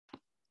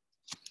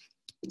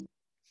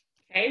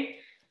Okay,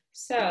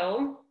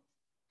 so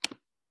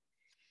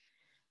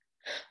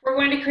we're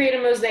going to create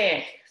a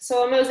mosaic.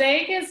 So a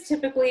mosaic is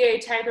typically a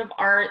type of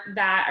art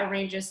that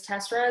arranges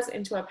tesserae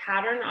into a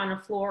pattern on a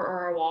floor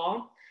or a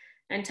wall.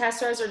 And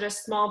tesserae are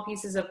just small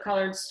pieces of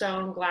colored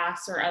stone,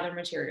 glass, or other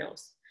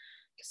materials.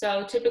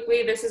 So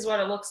typically this is what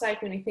it looks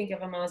like when you think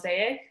of a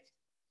mosaic.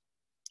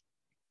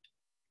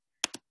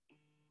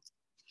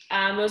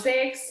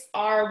 Mosaics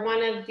are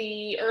one of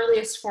the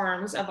earliest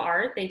forms of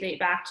art. They date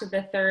back to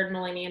the 3rd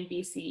millennium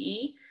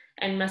BCE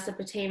and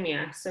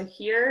Mesopotamia. So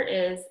here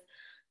is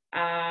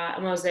a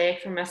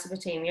mosaic from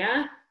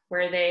Mesopotamia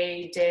where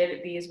they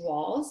did these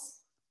walls.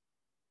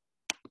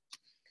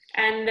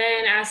 And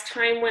then as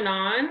time went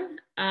on,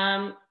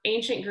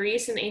 ancient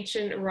Greece and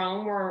ancient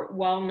Rome were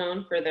well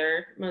known for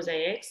their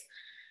mosaics.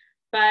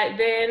 But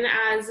then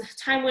as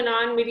time went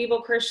on,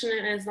 medieval Christian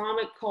and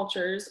Islamic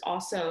cultures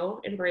also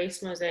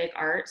embraced mosaic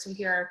art. So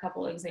here are a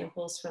couple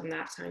examples from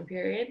that time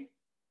period.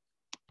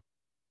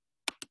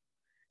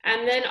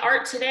 And then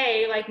art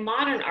today, like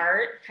modern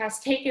art,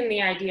 has taken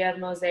the idea of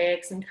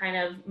mosaics and kind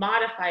of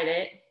modified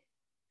it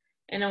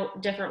in a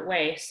different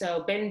way.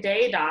 So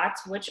Ben-Day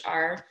dots, which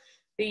are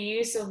the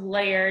use of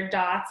layered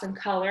dots and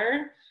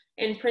color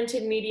in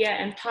printed media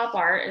and pop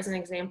art, is an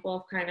example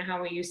of kind of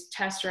how we use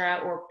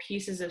tesserae or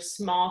pieces of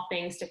small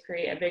things to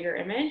create a bigger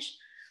image,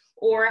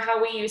 or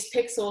how we use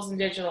pixels in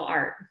digital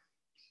art.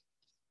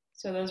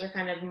 So those are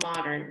kind of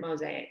modern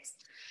mosaics.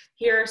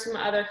 Here are some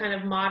other kind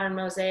of modern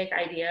mosaic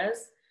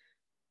ideas.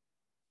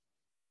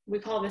 We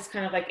call this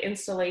kind of like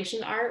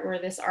installation art, where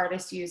this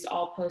artist used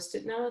all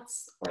Post-it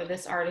notes, or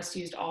this artist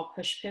used all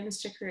push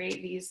pins to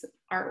create these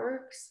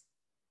artworks.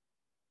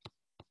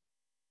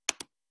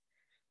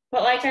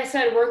 But like I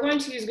said, we're going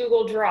to use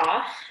Google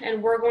Draw,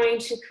 and we're going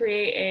to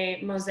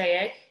create a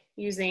mosaic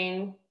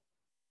using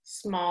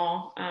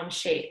small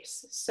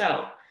shapes.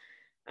 So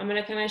I'm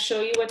going to kind of show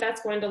you what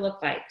that's going to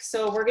look like.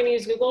 So we're going to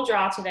use Google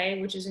Draw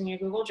today, which is in your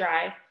Google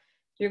Drive.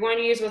 You're going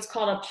to use what's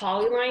called a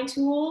polyline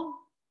tool,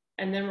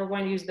 and then we're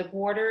going to use the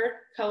border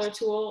color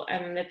tool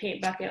and the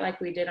paint bucket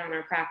like we did on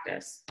our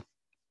practice.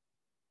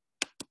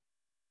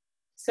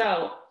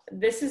 So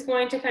this is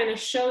going to kind of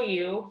show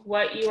you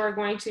what you are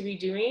going to be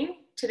doing.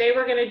 Today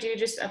we're going to do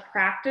just a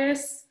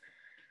practice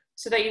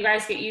so that you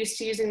guys get used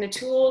to using the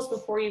tools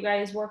before you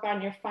guys work on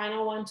your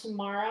final one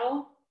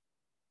tomorrow,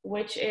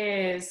 which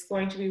is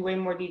going to be way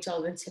more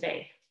detailed than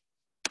today.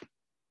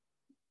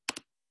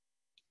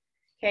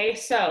 Okay,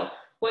 so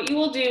what you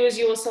will do is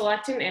you will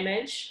select an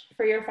image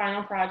for your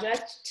final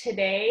project.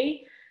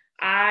 Today,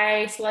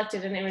 I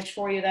selected an image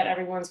for you that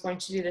everyone's going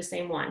to do the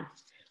same one.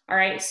 All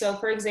right, so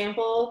for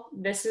example,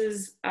 this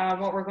is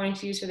what we're going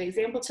to use for the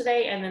example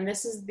today, and then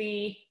this is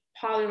the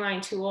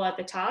polyline tool at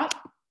the top.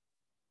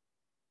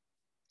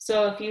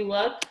 So if you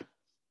look,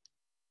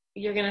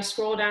 you're gonna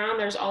scroll down,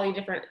 there's all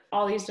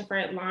these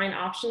different line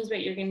options,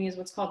 but you're gonna use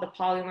what's called the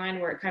polyline,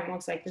 where it kind of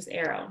looks like this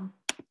arrow.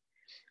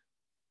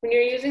 When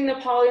you're using the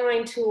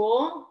polyline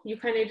tool, you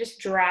kind of just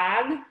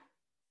drag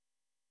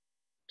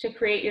to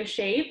create your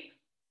shape.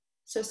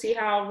 So see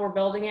how we're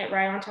building it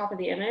right on top of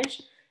the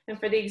image? And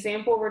for the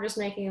example, we're just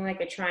making like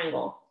a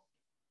triangle.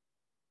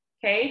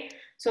 Okay,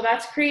 so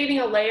that's creating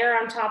a layer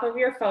on top of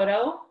your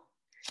photo.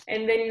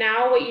 And then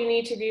now what you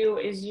need to do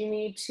is you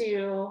need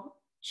to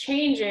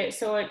change it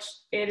so it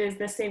is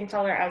the same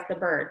color as the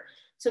bird.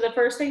 So the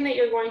first thing that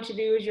you're going to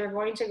do is you're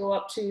going to go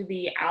up to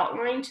the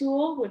outline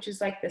tool, which is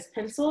like this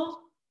pencil,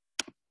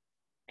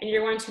 and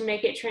you're going to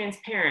make it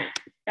transparent.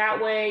 That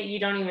way you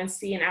don't even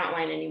see an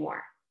outline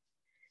anymore.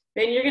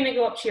 Then you're going to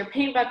go up to your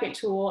paint bucket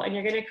tool, and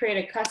you're going to create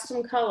a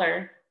custom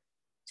color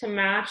to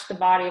match the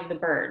body of the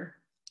bird.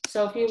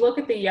 So if you look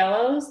at the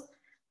yellows,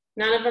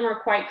 none of them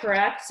are quite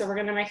correct, so we're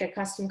going to make a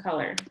custom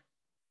color.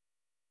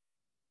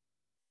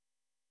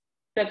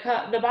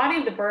 The body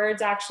of the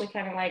bird's actually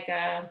kind of like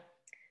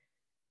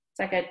it's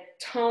like a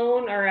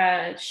tone or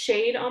a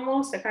shade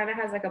almost. It kind of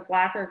has like a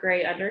black or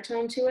gray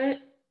undertone to it.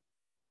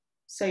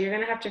 So you're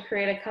going to have to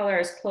create a color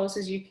as close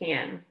as you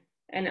can.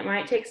 And it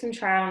might take some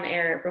trial and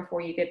error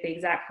before you get the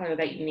exact color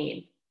that you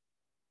need.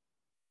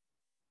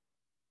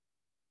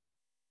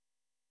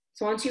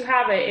 So once you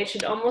have it, it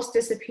should almost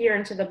disappear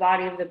into the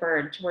body of the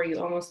bird to where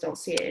you almost don't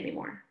see it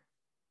anymore.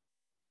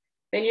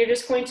 Then you're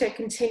just going to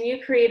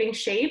continue creating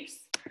shapes.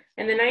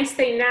 And the nice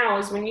thing now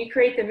is when you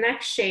create the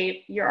next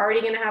shape, you're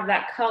already going to have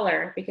that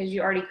color because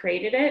you already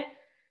created it.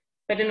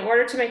 But in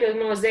order to make a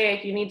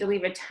mosaic, you need to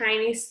leave a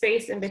tiny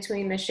space in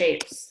between the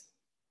shapes.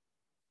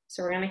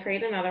 So we're going to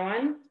create another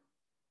one.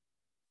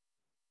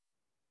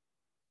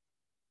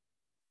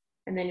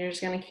 And then you're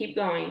just going to keep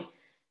going.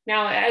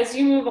 Now, as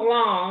you move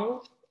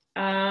along,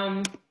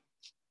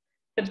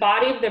 the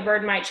body of the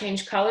bird might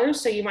change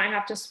colors, so you might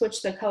have to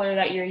switch the color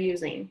that you're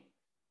using.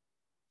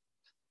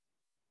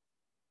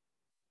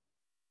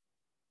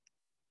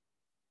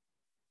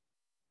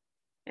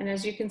 And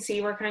as you can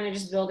see, we're kind of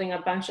just building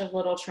a bunch of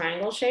little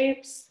triangle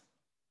shapes.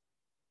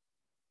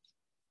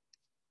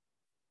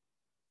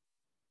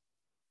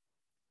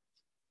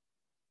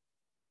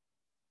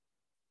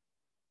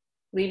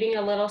 Leaving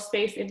a little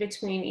space in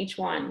between each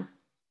one.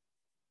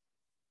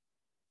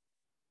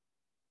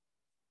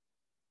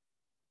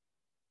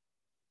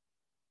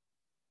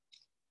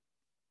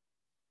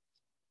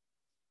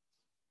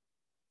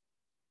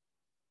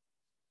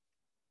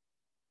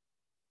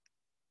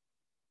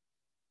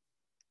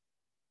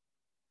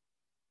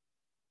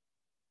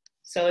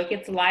 So it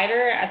gets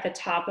lighter at the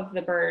top of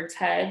the bird's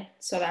head.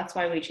 So that's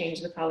why we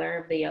change the color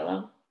of the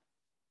yellow.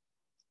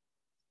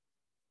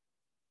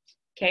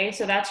 Okay,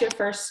 so that's your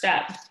first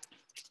step.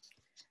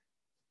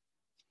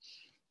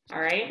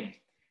 All right.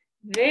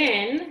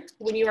 Then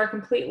when you are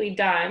completely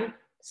done,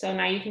 so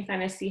now you can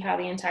kind of see how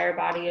the entire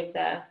body of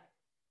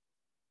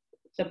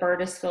the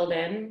bird is filled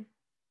in.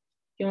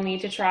 You'll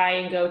need to try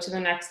and go to the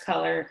next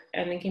color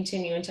and then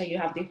continue until you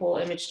have the whole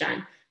image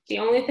done. The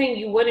only thing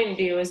you wouldn't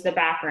do is the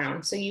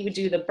background. So you would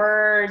do the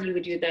bird, you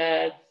would do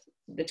the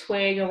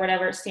twig or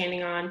whatever it's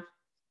standing on,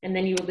 and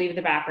then you would leave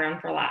the background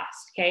for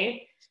last,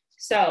 okay?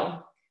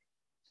 So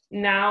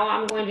now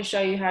I'm going to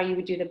show you how you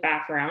would do the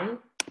background.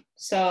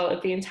 So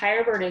if the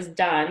entire bird is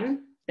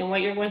done, then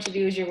what you're going to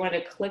do is you're going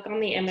to click on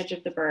the image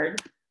of the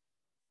bird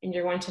and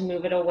you're going to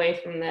move it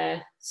away from the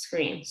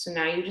screen. So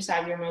now you just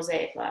have your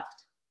mosaic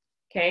left,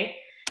 okay?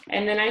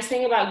 And the nice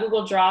thing about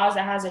Google Draw is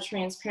it has a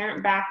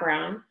transparent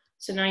background.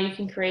 So now you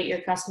can create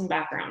your custom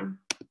background.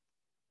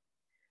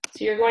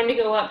 So you're going to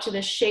go up to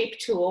the shape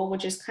tool,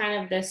 which is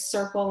kind of this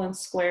circle and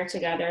square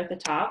together at the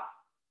top.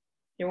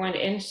 You're going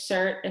to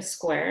insert a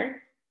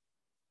square.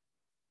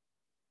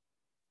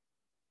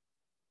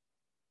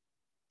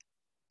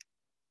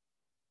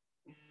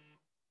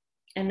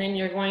 And then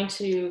you're going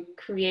to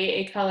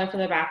create a color for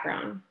the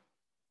background.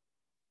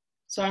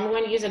 So I'm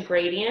going to use a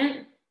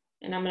gradient,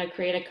 and I'm going to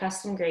create a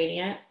custom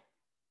gradient.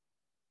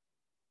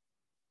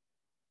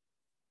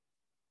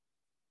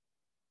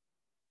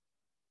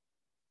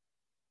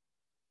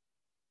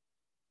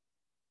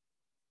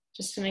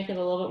 Just to make it a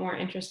little bit more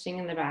interesting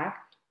in the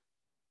back.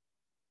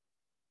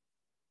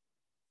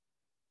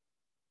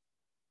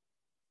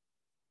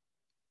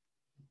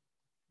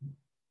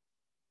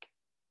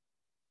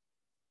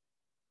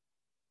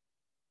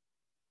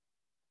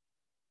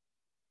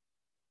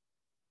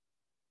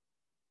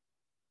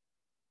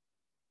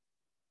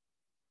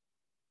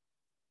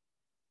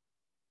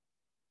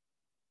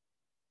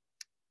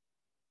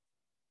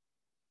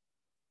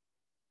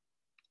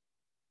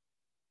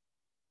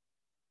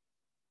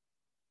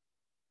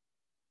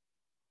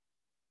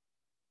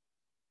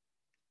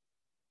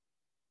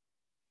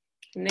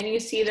 And then you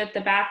see that the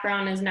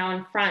background is now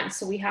in front.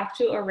 So we have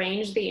to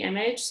arrange the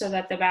image so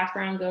that the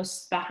background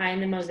goes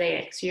behind the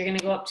mosaic. So you're going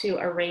to go up to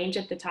arrange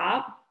at the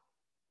top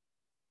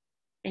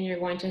and you're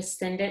going to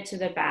send it to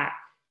the back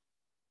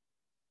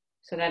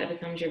so that it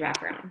becomes your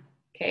background.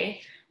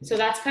 Okay. So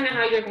that's kind of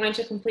how you're going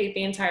to complete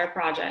the entire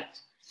project.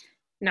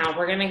 Now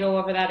we're going to go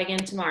over that again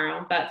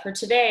tomorrow, but for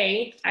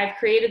today, I've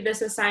created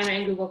this assignment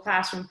in Google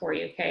Classroom for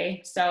you.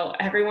 Okay. So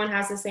everyone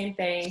has the same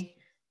thing.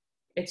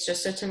 It's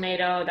just a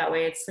tomato. That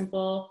way it's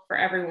simple for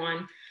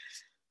everyone.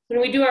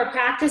 When we do our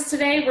practice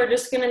today, we're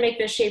just going to make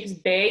the shapes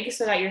big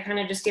so that you're kind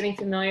of just getting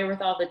familiar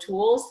with all the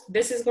tools.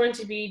 This is going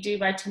to be due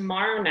by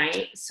tomorrow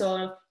night.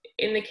 So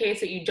in the case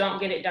that you don't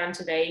get it done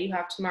today, you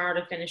have tomorrow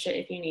to finish it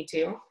if you need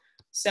to.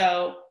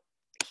 So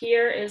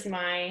here is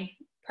my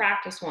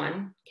practice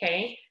one.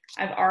 Okay.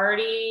 I've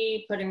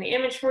already put in the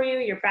image for you.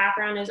 Your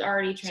background is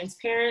already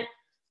transparent.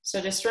 So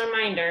just a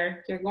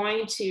reminder, you're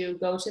going to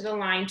go to the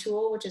line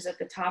tool, which is at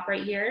the top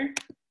right here.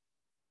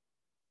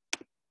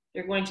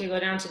 You're going to go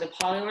down to the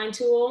polyline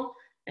tool,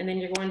 and then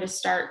you're going to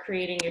start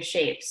creating your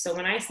shapes. So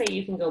when I say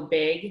you can go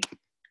big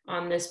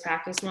on this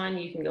practice one,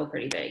 you can go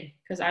pretty big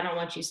because I don't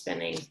want you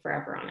spending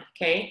forever on it,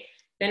 okay?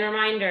 Then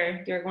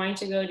reminder, you're going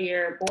to go to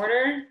your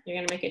border, you're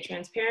gonna make it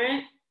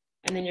transparent,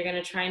 and then you're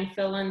gonna try and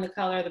fill in the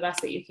color the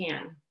best that you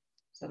can.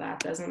 So that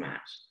doesn't match.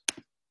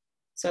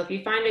 So if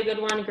you find a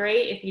good one,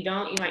 great. If you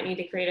don't, you might need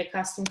to create a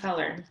custom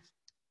color.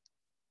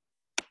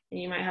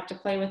 And you might have to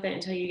play with it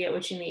until you get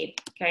what you need,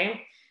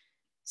 okay?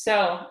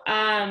 So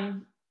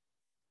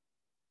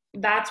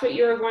that's what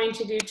you're going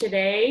to do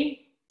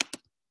today.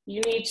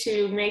 You need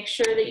to make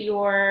sure that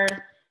your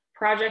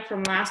project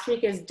from last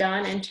week is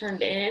done and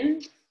turned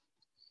in.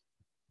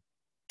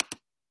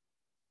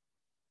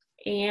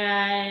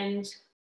 And